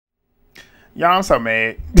Y'all, I'm so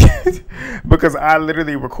mad because I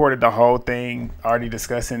literally recorded the whole thing, already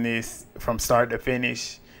discussing this from start to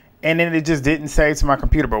finish, and then it just didn't save to my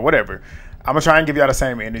computer. But whatever, I'm gonna try and give y'all the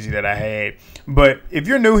same energy that I had. But if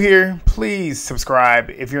you're new here, please subscribe.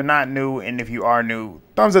 If you're not new, and if you are new,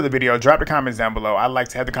 thumbs up the video. Drop the comments down below. I like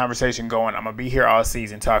to have the conversation going. I'm gonna be here all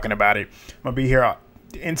season talking about it. I'm gonna be here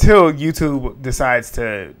until YouTube decides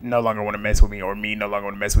to no longer want to mess with me, or me no longer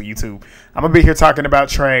want to mess with YouTube. I'm gonna be here talking about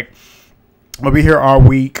track. I'm going to be here all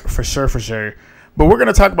week, for sure. But we're going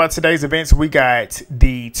to talk about today's events. We got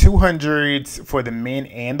the 200s for the men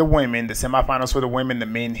and the women, the semifinals for the women, the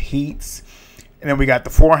men heats. And then we got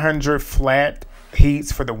the 400 flat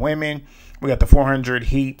heats for the women. We got the 400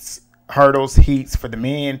 heats, hurdles heats for the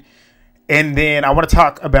men. And then I want to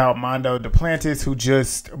talk about Mondo Duplantis, who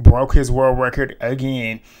just broke his world record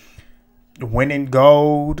again, winning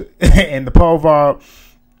gold in the pole vault.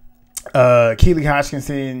 Keely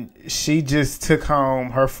Hodgkinson, she just took home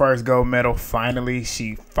her first gold medal. Finally,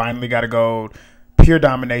 she finally got a gold. Pure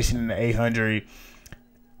domination in the 800.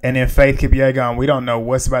 And then Faith Kipyegon, we don't know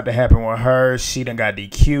what's about to happen with her. She done got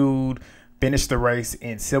DQ'd. Finished the race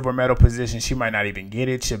in silver medal position. She might not even get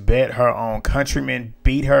it. Chebet, her own countryman,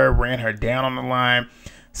 beat her, ran her down on the line.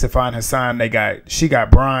 Sifan Hassan, she got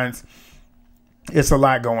bronze. It's a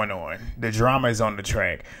lot going on. The drama is on the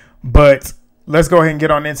track. But let's go ahead and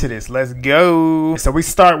get on into this. Let's go. So we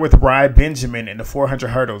start with Rye Benjamin in the 400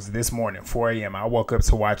 hurdles this morning, 4 a.m. I woke up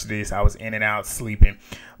to watch this. I was in and out sleeping.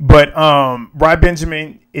 But Rye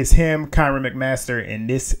Benjamin is him, Kyron McMaster in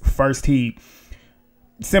this first heat.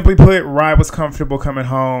 Simply put, Rye was comfortable coming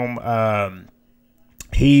home.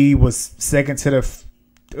 He was second to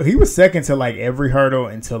like every hurdle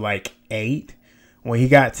until like 8. When he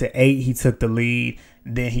got to 8, he took the lead.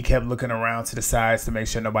 Then he kept looking around to the sides to make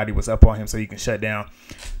sure nobody was up on him so he can shut down.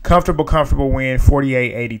 Comfortable win,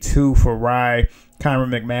 48-82 for Rye. Kyron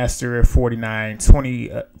McMaster,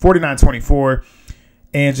 49-24.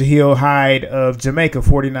 And Jahil Hyde of Jamaica,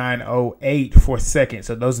 49-08 for second.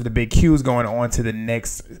 So those are the big cues going on to the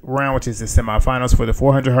next round, which is the semifinals for the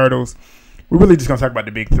 400 hurdles. We're really just going to talk about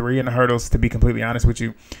the big three in the hurdles, to be completely honest with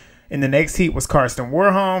you. In the next heat was Karsten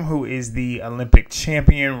Warholm, who is the Olympic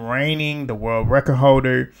champion, reigning, the world record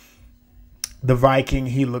holder. The Viking,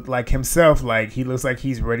 he looked like himself. Like, he looks like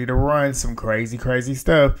he's ready to run some crazy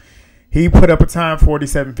stuff. He put up a time,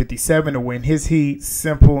 47.57, to win his heat.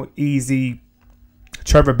 Simple, easy.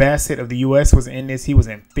 Trevor Bassett of the U.S. was in this. He was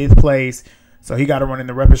in 5th place. So he got to run in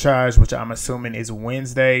the repechage, which I'm assuming is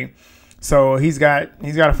Wednesday. So he's got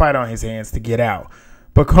a fight on his hands to get out.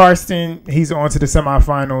 But Karsten, he's on to the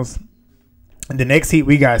semifinals. In the next heat,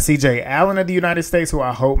 we got CJ Allen of the United States, who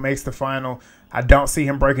I hope makes the final. I don't see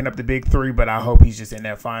him breaking up the big three, but I hope he's just in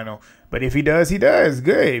that final. But if he does, he does.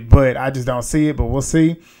 Good. But I just don't see it, but we'll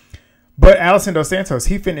see. But Alison dos Santos,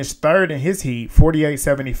 he finished 3rd in his heat,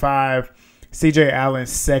 48.75. CJ Allen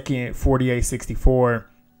second, 48.64.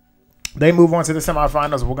 They move on to the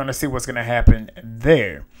semifinals. We're going to see what's going to happen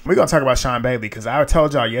there. We're going to talk about Sean Bailey because I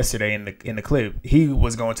told y'all yesterday in the clip he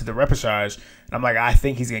was going to the repechage. And I'm like, I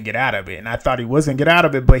think he's going to get out of it. And I thought he was going to get out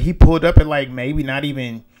of it, but he pulled up at like maybe not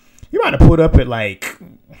even – he might have pulled up at like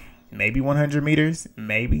maybe 100 meters,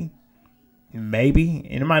 maybe. And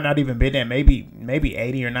it might not even been that, maybe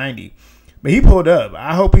 80 or 90. But he pulled up.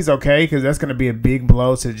 I hope he's okay because that's going to be a big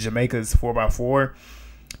blow to Jamaica's 4x4.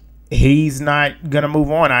 He's not going to move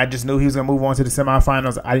on. I just knew he was going to move on to the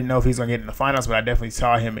semifinals. I didn't know if he was going to get in the finals, but I definitely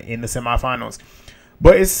saw him in the semifinals.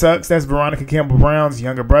 But it sucks. That's Veronica Campbell-Brown's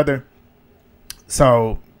younger brother.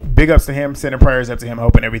 So big ups to him. Sending prayers up to him.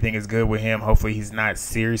 Hoping everything is good with him. Hopefully he's not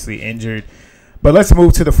seriously injured. But let's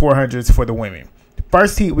move to the 400s for the women.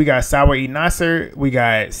 First heat, we got Sawa Nasser, we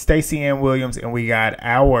got Stacey Ann Williams, and we got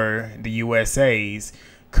the USA's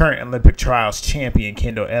current Olympic trials champion,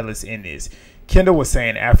 Kendall Ellis, in this. Kendall was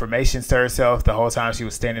saying affirmations to herself the whole time she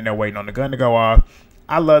was standing there waiting on the gun to go off.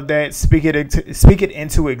 I love that. Speak it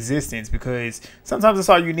into existence, because sometimes that's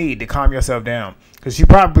all you need to calm yourself down, because she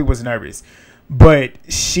probably was nervous. But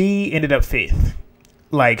she ended up 5th.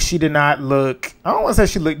 Like, she did not look, I don't want to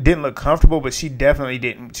say she didn't look comfortable, but she definitely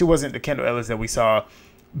didn't. She wasn't the Kendall Ellis that we saw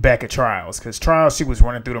back at trials, because trials she was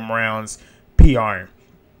running through them rounds PRing.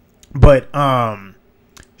 But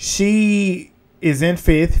she is in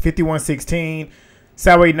 5th, 51.16.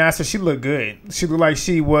 Sawa Nasser, she looked good. She looked like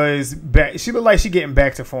she was back. She looked like she getting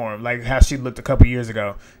back to form, like how she looked a couple years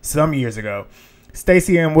ago, some years ago.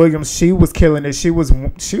 Stacey Ann Williams, she was killing it. She was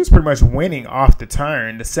pretty much winning off the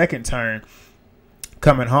turn, the second turn,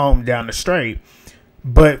 coming home down the straight.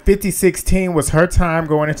 But 50.16 was her time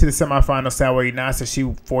going into the semifinal. Sawa Nasser, she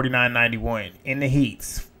 49.91 in the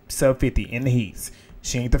heats, sub 50 in the heats.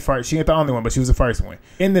 She ain't the first. She ain't the only one, but she was the first one.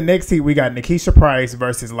 In the next heat, we got Nikisha Price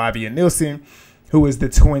versus Lavia Nielsen, who is the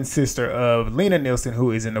twin sister of Lena Nielsen,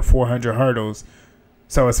 who is in the 400 hurdles.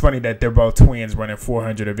 So it's funny that they're both twins running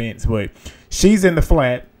 400 events. But she's in the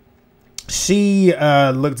flat. She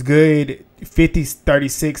looked good,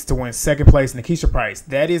 50-36 to win second place. Nikisha Price.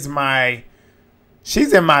 That is my.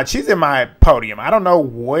 She's in my podium. I don't know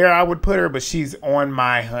where I would put her, but she's on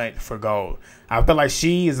my hunt for gold. I feel like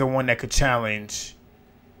she is the one that could challenge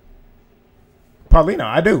Paulina.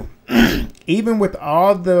 I do. Even with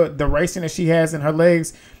all the racing that she has in her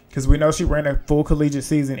legs, because we know she ran a full collegiate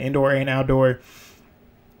season, indoor and outdoor.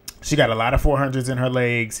 She got a lot of 400s in her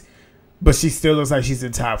legs, but she still looks like she's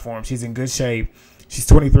in top form. She's in good shape. She's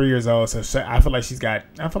 23 years old, so I feel like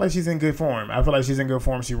she's in good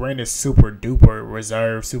form. She ran this super duper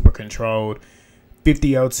reserve, super controlled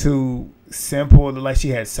 50:02 simple. Like she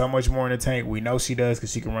had so much more in the tank. We know she does because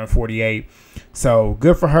she can run 48. So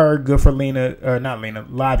good for her. Good for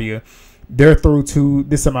Lavia. They're through to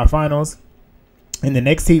the semifinals. In the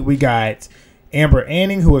next heat, we got Amber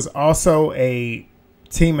Anning, who is also a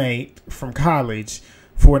teammate from college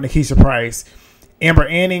for Nikisha Price. Amber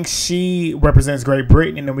Anning, she represents Great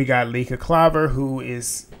Britain. And then we got Lika Klaver, who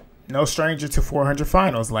is no stranger to 400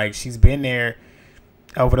 finals. Like, she's been there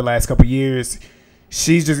over the last couple years.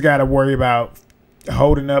 She's just got to worry about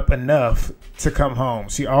holding up enough to come home.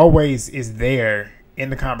 She always is there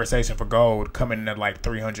in the conversation for gold, coming in at like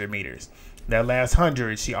 300 meters. That last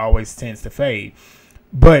 100, she always tends to fade.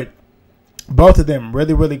 But both of them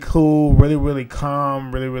really, really cool, really, really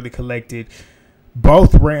calm, really, really collected.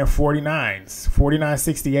 Both ran 49s,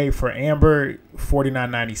 49.68 for Amber,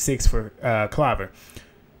 49.96 for Klaver.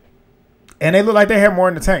 And they look like they have more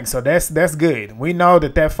in the tank, so that's good. We know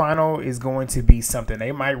that final is going to be something.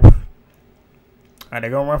 They might. Are they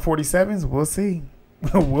going to run 47s? We'll see.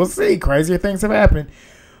 We'll see. Crazier things have happened.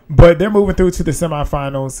 But they're moving through to the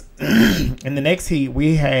semifinals. In the next heat,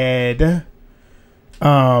 we had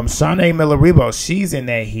Shanae Miller-Rebo. She's in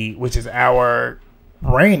that heat, which is our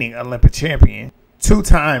reigning Olympic champion. 2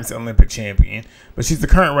 times Olympic champion, but she's the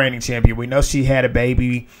current reigning champion. We know she had a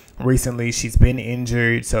baby recently. She's been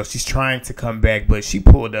injured, so she's trying to come back, but she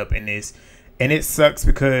pulled up in this, and it sucks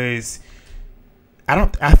because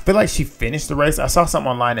I feel like she finished the race. I saw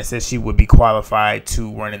something online that says she would be qualified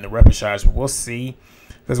to run in the repechage, but we'll see,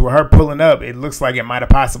 because with her pulling up, it looks like it might have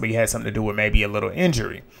possibly had something to do with maybe a little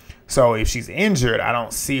injury. So if she's injured, I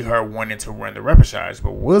don't see her wanting to run the repechage,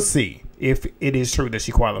 but we'll see if it is true that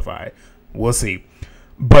she qualified. We'll see.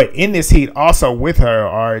 But in this heat, also with her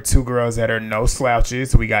are 2 girls that are no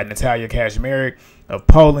slouches. We got Natalia Kaczmarek of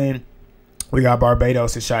Poland. We got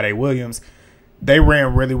Barbados and Sade Williams. They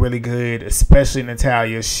ran really, really good, especially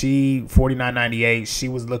Natalia. She, 49.98, she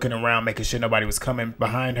was looking around, making sure nobody was coming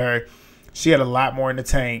behind her. She had a lot more in the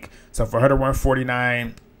tank. So for her to run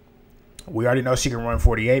 49, we already know she can run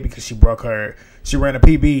 48 because she ran a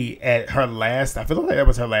PB at her last, I feel like that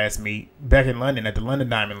was her last meet back in London at the London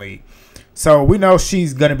Diamond League. So we know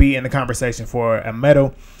she's going to be in the conversation for a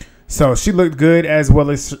medal. So she looked good, as well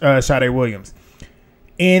as Sade Williams.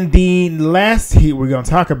 And the last heat we're going to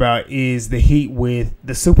talk about is the heat with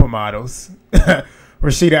the supermodels,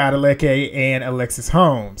 Rashida Adeleke and Alexis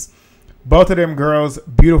Holmes. Both of them girls,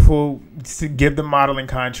 beautiful, to give them modeling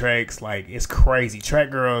contracts. Like, it's crazy. Track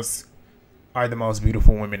girls are the most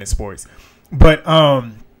beautiful women in sports. But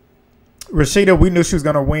Rashida, we knew she was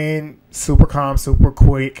going to win. Super calm, super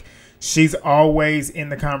quick. She's always in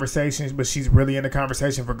the conversation, but she's really in the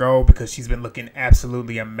conversation for gold because she's been looking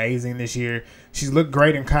absolutely amazing this year. She's looked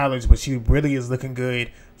great in college, but she really is looking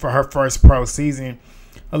good for her first pro season.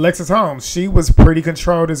 Alexis Holmes, she was pretty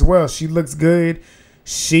controlled as well. She looks good.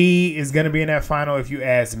 She is going to be in that final if you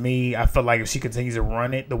ask me. I feel like if she continues to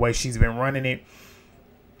run it the way she's been running it,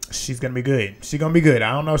 she's going to be good. She's going to be good.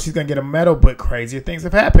 I don't know if she's going to get a medal, but crazier things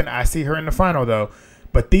have happened. I see her in the final, though.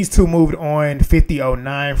 But these two moved on,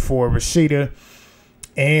 50.09 for Rashida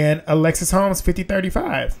and Alexis Holmes,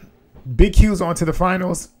 50.35. Big Q's on to the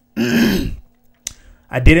finals.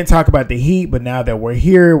 I didn't talk about the heat, but now that we're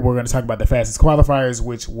here, we're going to talk about the fastest qualifiers,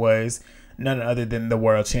 which was none other than the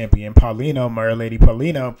world champion, Paulino, Murray Lady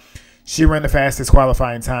Paulino. She ran the fastest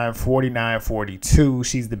qualifying time, 49.42.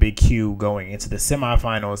 She's the big Q going into the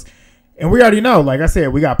semifinals. And we already know, like I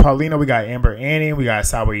said, we got Paulino, we got Amber Anning, we got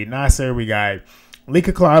Sawi Nasser, we got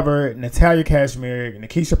Lika Klaver, Natalia Kaczmarek,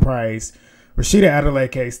 Nikisha Price, Rashida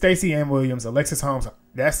Adeleke, Stacey Ann Williams, Alexis Holmes.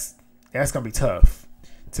 That's going to be tough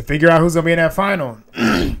to figure out who's going to be in that final.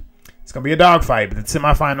 It's going to be a dogfight, but the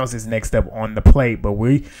semifinals is next up on the plate. But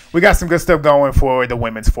we got some good stuff going for the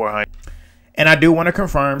women's 400. And I do want to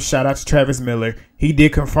confirm, shout out to Travis Miller. He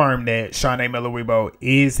did confirm that Shanae Miller-Weibo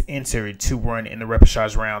is entered to run in the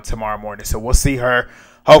repechage round tomorrow morning. So we'll see her.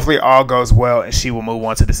 Hopefully all goes well and she will move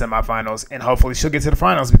on to the semifinals. And hopefully she'll get to the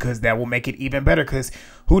finals because that will make it even better. Because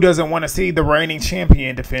who doesn't want to see the reigning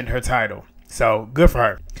champion defend her title? So good for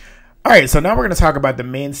her. All right, so now we're going to talk about the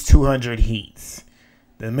men's 200 heats.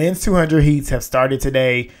 The men's 200 heats have started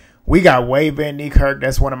today. We got Wayde Van Niekerk.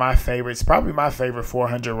 That's one of my favorites, probably my favorite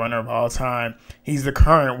 400 runner of all time. He's the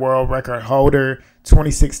current world record holder,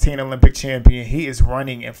 2016 Olympic champion. He is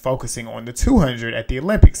running and focusing on the 200 at the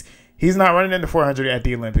Olympics. He's not running in the 400 at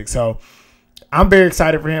the Olympics. So I'm very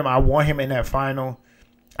excited for him. I want him in that final.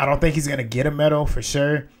 I don't think he's going to get a medal for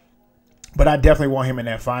sure, but I definitely want him in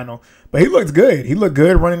that final. But he looks good. He looked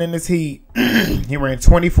good running in this heat. He ran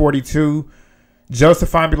 20:42.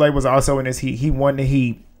 Joseph Fambule was also in this heat. He won the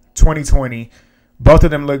heat 2020. Both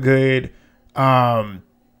of them look good. It's going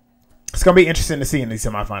to be interesting to see in these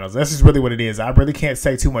semifinals. That's just really what it is. I really can't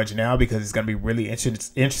say too much now because it's going to be really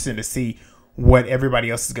interesting to see what everybody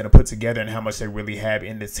else is going to put together and how much they really have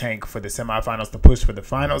in the tank for the semifinals to push for the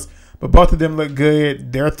finals. But both of them look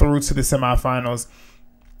good. They're through to the semifinals.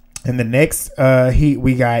 And the next heat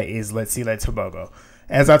we got is Letsile Tebogo.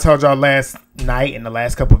 As I told y'all last night in the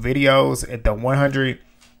last couple of videos, at the 100,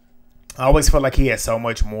 I always felt like he had so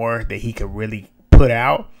much more that he could really put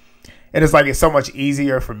out. And it's like it's so much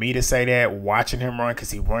easier for me to say that watching him run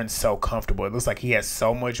because he runs so comfortable. It looks like he has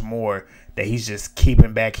so much more that he's just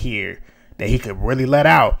keeping back here that he could really let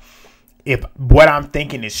out. If what I'm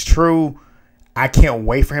thinking is true, I can't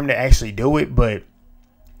wait for him to actually do it. But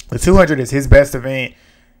the 200 is his best event.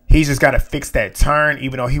 He's just got to fix that turn,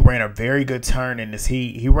 even though he ran a very good turn in this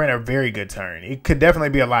heat. He ran a very good turn. It could definitely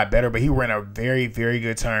be a lot better, but he ran a very, very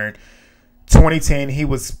good turn. 2010, he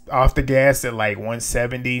was off the gas at like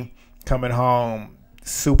 170, coming home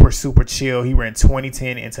super, super chill. He ran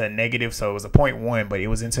 2010 into a negative, so it was a 0.1, but it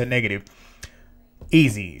was into a negative.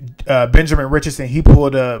 Easy. Benjamin Richardson, he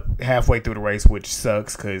pulled up halfway through the race, which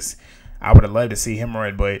sucks because I would have loved to see him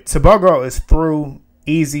run. But Tebogo is through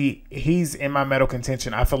easy. He's in my medal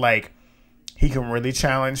contention. I feel like he can really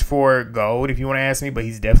challenge for gold if you want to ask me, but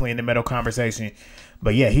he's definitely in the medal conversation.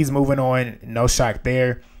 But yeah, he's moving on. No shock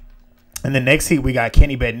there. In the next heat, we got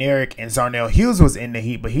Kenny Bednarek, and Zarnell Hughes was in the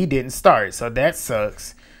heat, but he didn't start. So that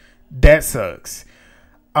sucks. That sucks.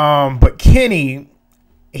 But Kenny,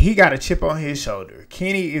 he got a chip on his shoulder.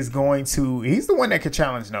 Kenny is he's the one that could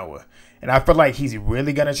challenge Noah. And I feel like he's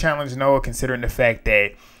really going to challenge Noah considering the fact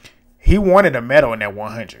that he wanted a medal in that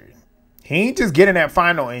 100. He ain't just getting that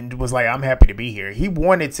final and was like, I'm happy to be here. He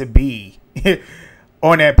wanted to be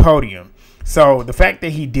on that podium. So the fact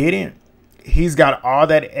that he didn't, he's got all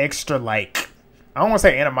that extra, like, I don't want to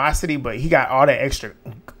say animosity, but he got all that extra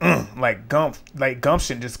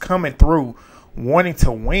gumption just coming through wanting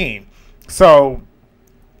to win. So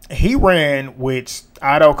he ran, which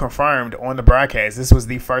Otto confirmed on the broadcast. This was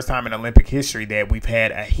the first time in Olympic history that we've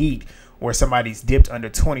had a heat where somebody's dipped under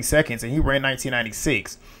 20 seconds, and he ran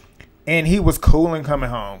 1996. And he was cooling coming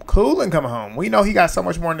home. Cooling coming home. We know he got so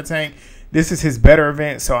much more in the tank. This is his better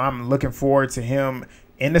event, so I'm looking forward to him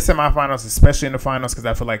in the semifinals, especially in the finals, because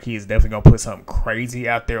I feel like he is definitely going to put something crazy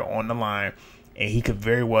out there on the line, and he could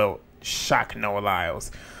very well shock Noah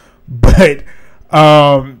Lyles. But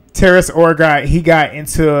Terrace Orgott,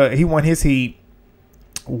 he won his heat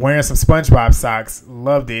wearing some SpongeBob socks.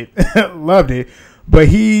 Loved it. Loved it. But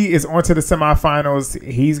he is on to the semifinals.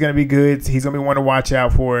 He's going to be good. He's going to be one to watch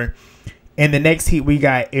out for. In the next heat, we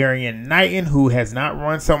got Erriyon Knighton, who has not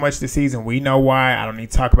run so much this season. We know why. I don't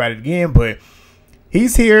need to talk about it again, but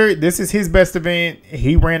he's here. This is his best event.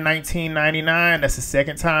 He ran 1999. That's the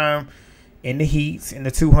second time in the heats in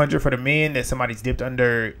the 200 for the men that somebody's dipped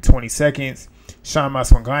under 20 seconds. Sean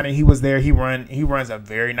Maswangana, he was there. He runs a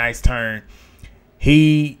very nice turn.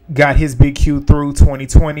 He got his big Q through.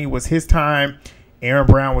 2020 was his time. Aaron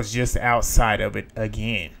Brown was just outside of it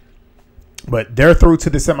again. But they're through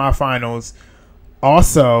to the semifinals.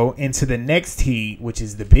 Also into the next heat, which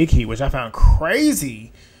is the big heat, which I found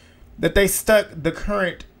crazy that they stuck the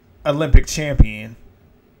current Olympic champion,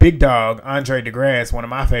 big dog, Andre Grasse, one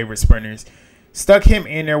of my favorite sprinters, stuck him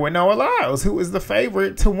in there with Noah Lyles, who is the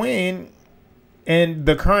favorite to win and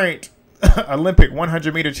the current Olympic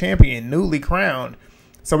 100-meter champion, newly crowned.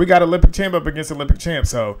 So we got Olympic champ up against Olympic champ.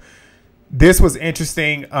 So this was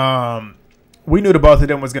interesting. We knew the both of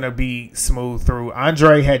them was going to be smooth through.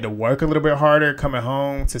 Andre had to work a little bit harder coming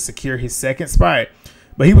home to secure his second spot,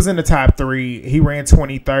 but he was in the top three. He ran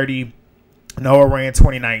 2030. Noah ran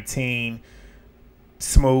 2019.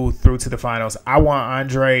 smooth through to the finals. I want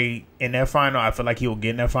Andre in that final. I feel like he will get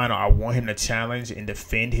in that final. I want him to challenge and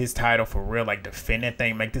defend his title for real. Like, defend that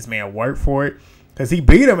thing. Make this man work for it. Because he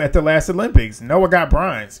beat him at the last Olympics. Noah got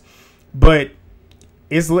bronze. But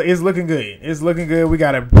it's looking good. It's looking good. We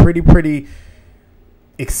got a pretty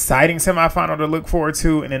exciting semifinal to look forward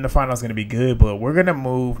to. And then the final is going to be good. But we're going to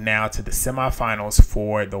move now to the semifinals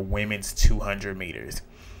for the women's 200 meters.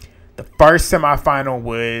 The first semifinal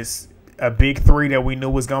was a big three that we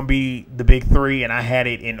knew was going to be the big three, and I had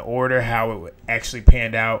it in order how it actually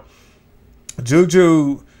panned out.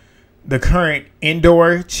 Juju, the current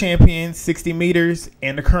indoor champion, 60 meters,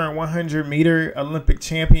 and the current 100-meter Olympic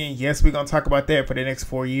champion. Yes, we're going to talk about that for the next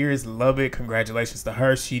 4 years. Love it. Congratulations to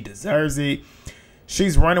her. She deserves it.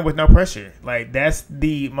 She's running with no pressure. Like, that's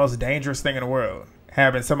the most dangerous thing in the world,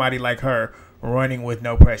 having somebody like her running with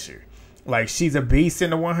no pressure. Like, she's a beast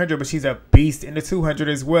in the 100, but she's a beast in the 200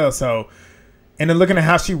 as well. So, and then looking at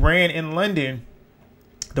how she ran in London,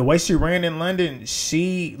 the way she ran in London,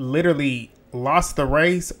 she literally lost the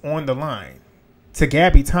race on the line to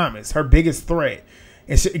Gabby Thomas, her biggest threat.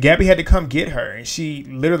 And Gabby had to come get her, and she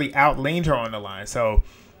literally outleaned her on the line. So,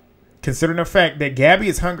 considering the fact that Gabby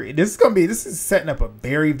is hungry, this is setting up a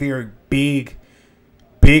very, very big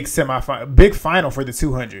semifinal, big final for the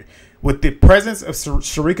 200. With the presence of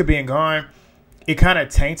Sharika being gone, it kind of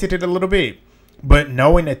tainted it a little bit. But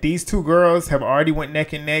knowing that these two girls have already went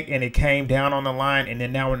neck and neck and it came down on the line, and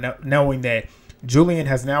then now knowing that Julien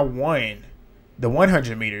has now won the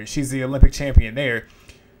 100 meters, she's the Olympic champion there.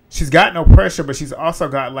 She's got no pressure, but she's also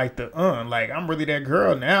got like like, I'm really that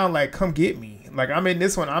girl now. Like, come get me. Like, I'm in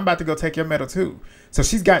this one. I'm about to go take your medal too. So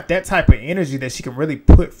she's got that type of energy that she can really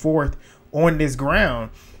put forth on this ground.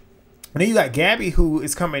 And then you got Gabby, who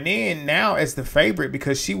is coming in now as the favorite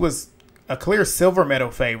because she was a clear silver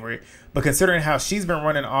medal favorite. But considering how she's been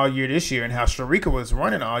running all year this year and how Sharika was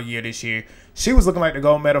running all year this year, she was looking like the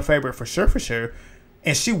gold medal favorite for sure.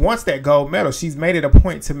 And she wants that gold medal. She's made it a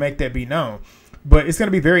point to make that be known. But it's going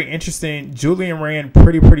to be very interesting. Julien ran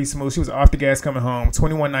pretty smooth. She was off the gas coming home,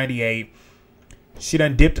 21.98. She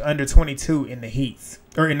done dipped under 22 in the heats,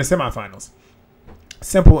 or in the semifinals.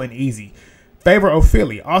 Simple and easy. Favour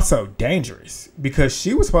Ofili, also dangerous because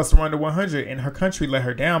she was supposed to run the 100 and her country let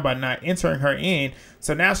her down by not entering her in.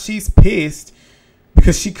 So now she's pissed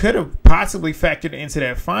because she could have possibly factored into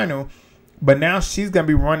that final. But now she's going to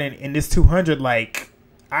be running in this 200 like,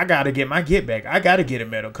 I got to get my get back. I got to get a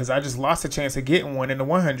medal because I just lost a chance of getting one in the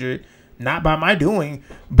 100. Not by my doing,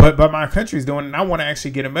 but by my country's doing. And I want to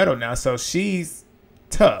actually get a medal now. So she's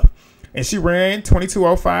tough. And she ran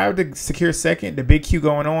 22.05 to secure second. The big Q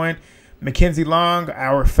going on. McKenzie Long,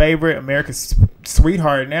 our favorite, America's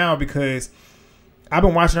sweetheart now, because I've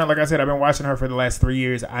been watching her. Like I said, I've been watching her for the last 3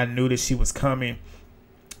 years. I knew that she was coming.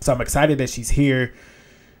 So I'm excited that she's here.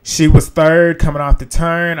 She was third coming off the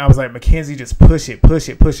turn. I was like, McKenzie, just push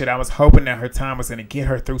it. I was hoping that her time was going to get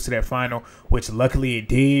her through to that final, which luckily it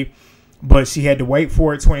did. But she had to wait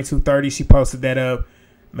for it, 22.30. She posted that up.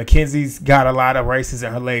 McKenzie's got a lot of races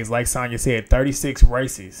in her legs. Like Sonya said, 36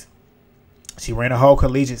 races. She ran a whole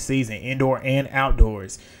collegiate season, indoor and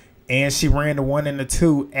outdoors. And she ran the 1 and the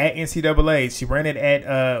 2 at NCAA. She ran it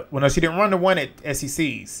at, well, no, she didn't run the 1 at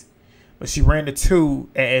SECs. But she ran the 2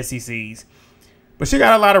 at SECs. But she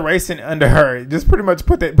got a lot of racing under her. Just pretty much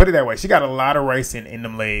put it that way. She got a lot of racing in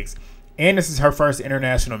them legs. And this is her first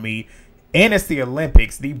international meet. And it's the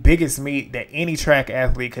Olympics, the biggest meet that any track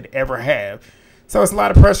athlete could ever have. So it's a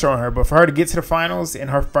lot of pressure on her. But for her to get to the finals in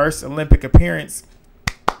her first Olympic appearance,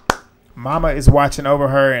 Mama is watching over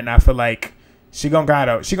her, and I feel like she gonna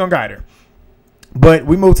guide her. But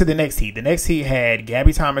we move to the next heat. The next heat had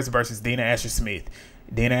Gabby Thomas versus Dina Asher-Smith.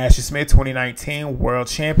 Dina Asher-Smith, 2019 world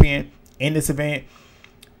champion in this event.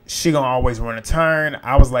 She gonna always run a turn.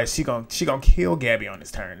 I was like, she gonna kill Gabby on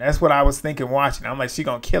this turn. That's what I was thinking watching. I'm like, she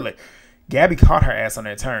gonna kill it. Gabby caught her ass on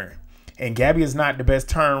that turn, and Gabby is not the best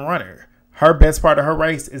turn runner. Her best part of her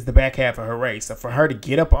race is the back half of her race. So for her to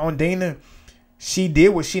get up on Dina, she did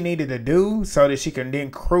what she needed to do so that she can then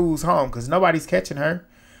cruise home because nobody's catching her.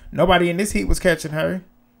 Nobody in this heat was catching her.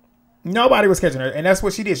 Nobody was catching her. And that's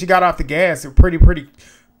what she did. She got off the gas pretty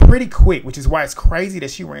quick, which is why it's crazy that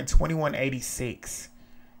she ran 21.86.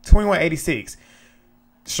 21.86.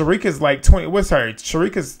 Sharika's like 20. What's her?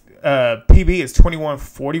 Sharika's PB is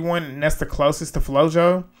 21.41, and that's the closest to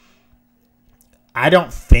FloJo. I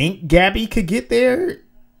don't think Gabby could get there.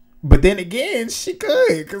 But then again, she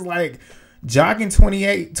could. Because, like, jogging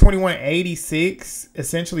 21.86,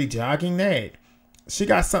 essentially jogging that, she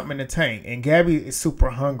got something in the tank. And Gabby is super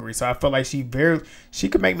hungry, so I feel like she could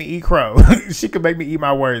make me eat crow. She could make me eat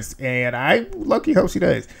my words, and I lucky hope she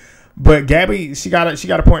does. But Gabby, she got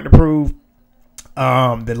a point to prove.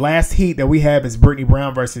 The last heat that we have is Brittany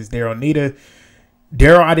Brown versus Daryll Neita.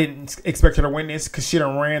 Daryll, I didn't expect her to win this because she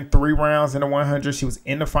done ran 3 rounds in the 100. She was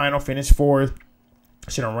in the final, finished 4th.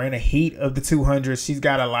 She done ran a heat of the 200. She's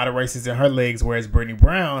got a lot of races in her legs, whereas Brittany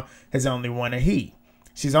Brown has only won a heat.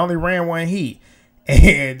 She's only ran 1 heat.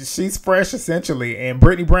 And she's fresh, essentially. And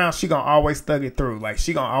Brittany Brown, she going to always thug it through. Like,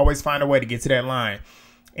 she going to always find a way to get to that line.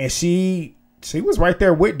 And she was right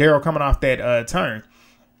there with Daryll coming off that turn.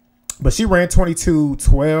 But she ran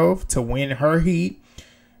 22:12 to win her heat.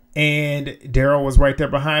 And Daryll was right there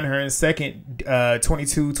behind her in second,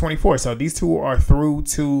 22:24. So these two are through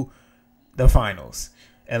to the finals.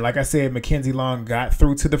 And like I said, McKenzie Long got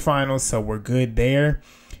through to the finals, so we're good there.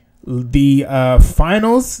 The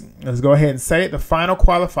finals, let's go ahead and say it. The final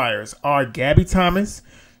qualifiers are Gabby Thomas,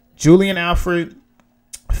 Julien Alfred,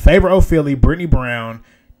 Favour Ofili, Brittany Brown,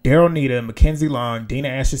 Daryll Neita, McKenzie Long, Dina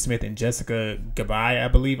Ashley Smith, and Jessica Gabby, I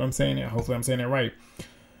believe I'm saying it. Hopefully I'm saying it right.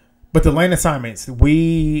 But the lane assignments,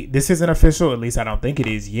 this isn't official, at least I don't think it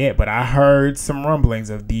is yet, but I heard some rumblings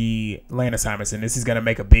of the lane assignments, and this is going to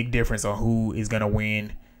make a big difference on who is going to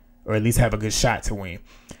win, or at least have a good shot to win.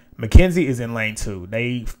 McKenzie is in lane 2.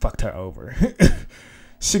 They fucked her over.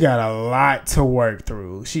 She got a lot to work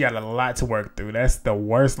through. That's the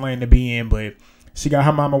worst lane to be in, but she got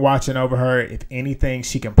her mama watching over her. If anything,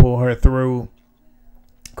 she can pull her through.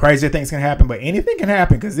 Crazier things can happen, but anything can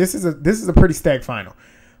happen because this is a pretty stacked final.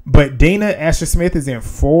 But Dina Ashley Smith is in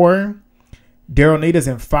 4. Daryll Neita is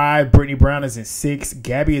in 5. Brittany Brown is in 6.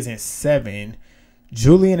 Gabby is in 7.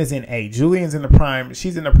 Julien is in 8. Julian's in the prime.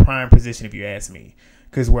 She's in the prime position if you ask me.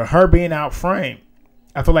 Because with her being out front,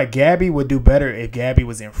 I feel like Gabby would do better if Gabby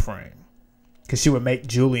was in front. Because she would make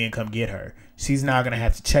Julien come get her. She's not going to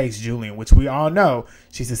have to chase Julien, which we all know.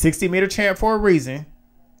 She's a 60-meter champ for a reason.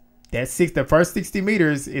 The first 60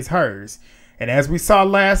 meters is hers. And as we saw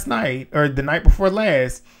last night, or the night before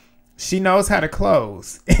last, she knows how to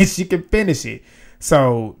close. And she can finish it.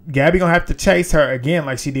 So Gabby going to have to chase her again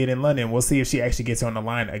like she did in London. We'll see if she actually gets on the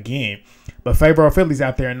line again. But Favour Ofili's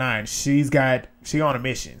out there in 9. She on a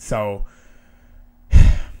mission. So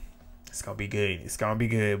it's going to be good. It's going to be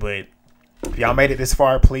good. But if y'all made it this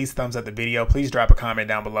far, please thumbs up the video. Please drop a comment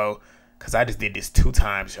down below. Because I just did this 2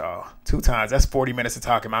 times, y'all. 2 times. That's 40 minutes of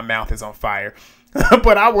talking. My mouth is on fire.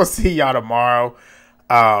 But I will see y'all tomorrow.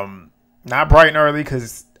 Not bright and early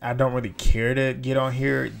because I don't really care to get on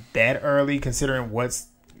here that early considering what's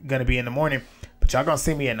going to be in the morning. But y'all going to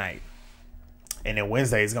see me at night. And then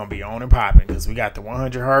Wednesday is going to be on and popping because we got the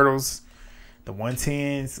 100 hurdles, the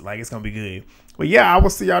 110s. Like, it's going to be good. But yeah, I will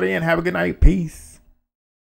see y'all then. Have a good night. Peace.